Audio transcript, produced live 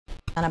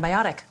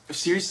antibiotic.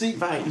 Seriously?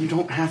 Vi, you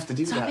don't have to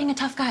do that. Stop being a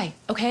tough guy,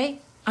 okay?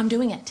 I'm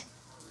doing it.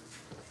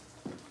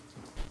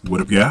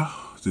 What up, y'all?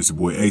 This your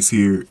boy Ace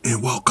here,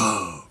 and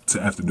welcome to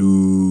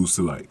Afternoon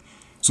Delight.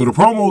 So the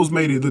promos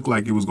made it look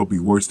like it was going to be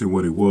worse than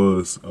what it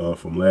was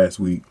from last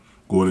week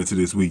going into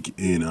this week,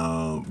 and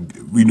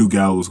we knew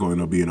Gallo was going to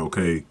end up being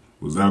okay. It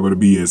was not going to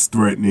be as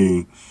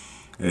threatening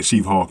as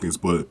Chief Hawkins,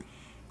 but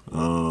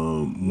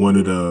one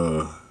of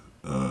the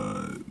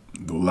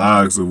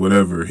logs or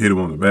whatever hit him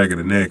on the back of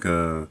the neck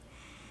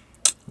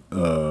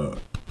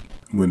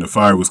when the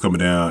fire was coming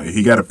down.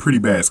 He got a pretty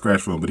bad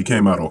scratch from him, but he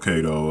came out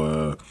okay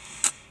though.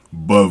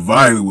 But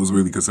Violet was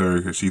really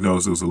concerned because she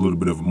knows it was a little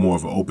bit of more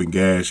of an open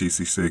gash. She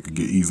said it could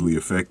get easily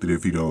affected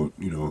if you don't,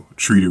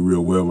 treat it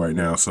real well right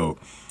now. So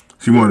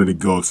she wanted to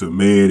go to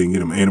med and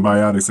get him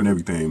antibiotics and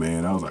everything,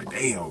 man. I was like,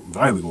 damn,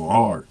 Violet going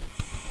hard.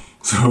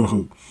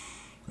 So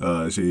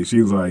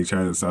she was like,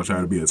 stop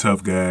trying to be a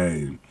tough guy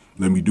and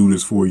let me do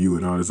this for you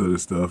and all this other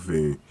stuff.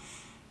 And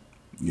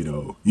you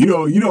know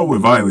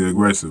when Violet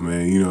aggressive,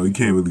 man, you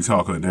can't really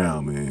talk her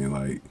down, man.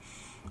 Like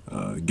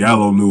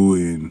Gallo knew,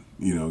 and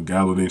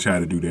Gallo didn't try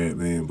to do that,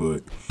 man.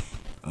 But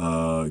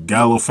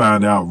Gallo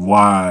found out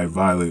why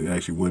Violet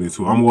actually went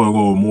into it. I'm going to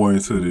go more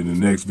into it in the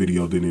next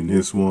video than in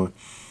this one.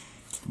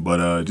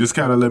 But just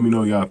kind of let me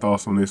know y'all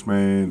thoughts on this,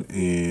 man,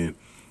 and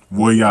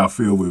where y'all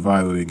feel with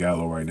Violet and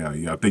Gallo right now.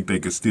 Y'all think they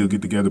could still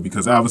get together?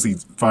 Because obviously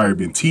Fire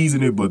been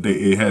teasing it, but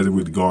it hasn't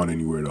really gone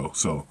anywhere though.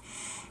 So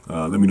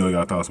let me know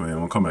y'all thoughts, man. I'm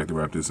gonna come back to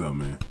wrap this up,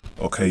 man.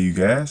 Okay, you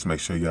guys, make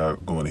sure y'all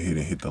going ahead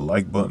and hit the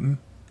like button,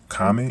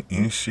 comment,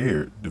 and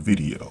share the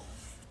video.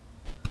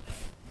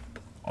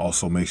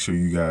 Also, make sure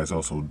you guys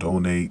also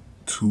donate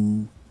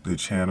to the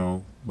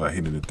channel by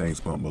hitting the thanks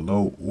button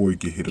below, or you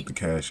can hit up the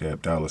Cash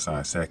App,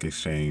 $SAC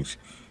Exchange,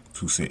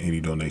 to send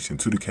any donation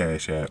to the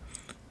Cash App.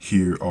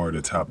 Here are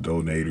the top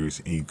donators,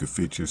 and you can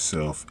fit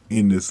yourself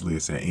in this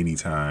list at any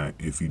time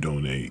if you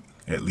donate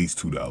at least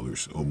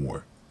 $2 or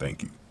more.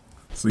 Thank you.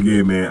 So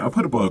yeah, man, I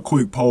put up a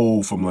quick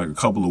poll from like a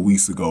couple of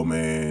weeks ago,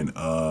 man.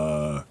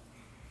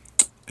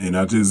 And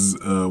I just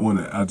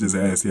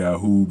asked y'all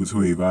who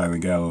between Violet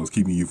and Gallo is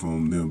keeping you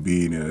from them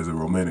being as a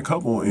romantic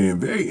couple. And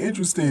very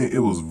interesting, it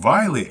was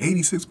Violet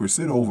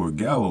 86% over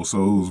Gallo.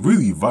 So it was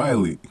really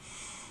Violet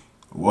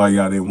why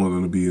y'all didn't want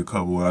them to be a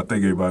couple. I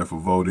thank everybody for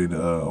voting,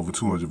 over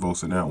 200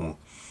 votes in that one.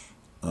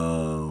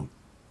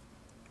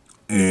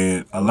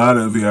 And a lot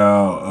of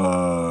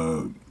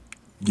y'all,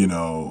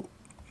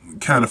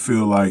 kind of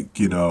feel like,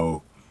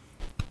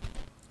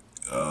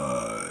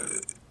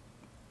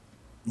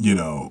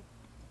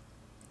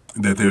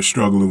 that they're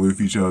struggling with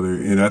each other.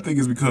 And I think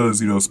it's because,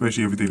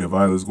 especially everything that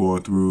Violet's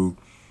going through,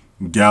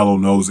 Gallo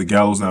knows that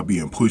Gallo's not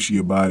being pushy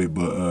about it,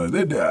 but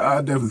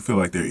I definitely feel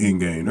like they're in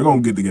game. They're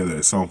going to get together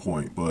at some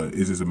point, but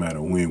it's just a matter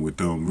of when with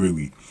them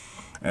really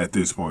at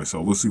this point.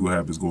 So we'll see what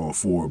happens going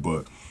forward.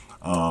 But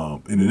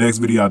in the next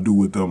video I do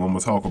with them, I'm going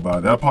to talk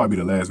about, that'll probably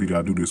be the last video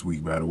I do this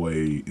week, by the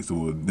way. It's the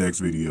next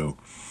video.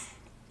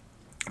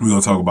 We're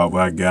going to talk about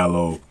why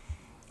Gallo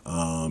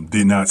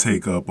did not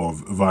take up on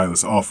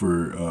Violet's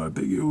offer. I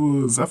think it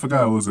was, I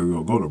forgot, it was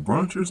to go to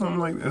brunch or something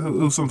like that. It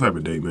was some type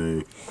of date,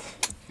 man.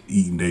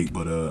 Eating date,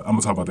 but I'm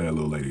gonna talk about that a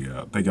little later,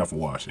 y'all. Thank y'all for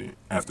watching.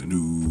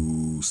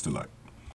 Afternoon Delight.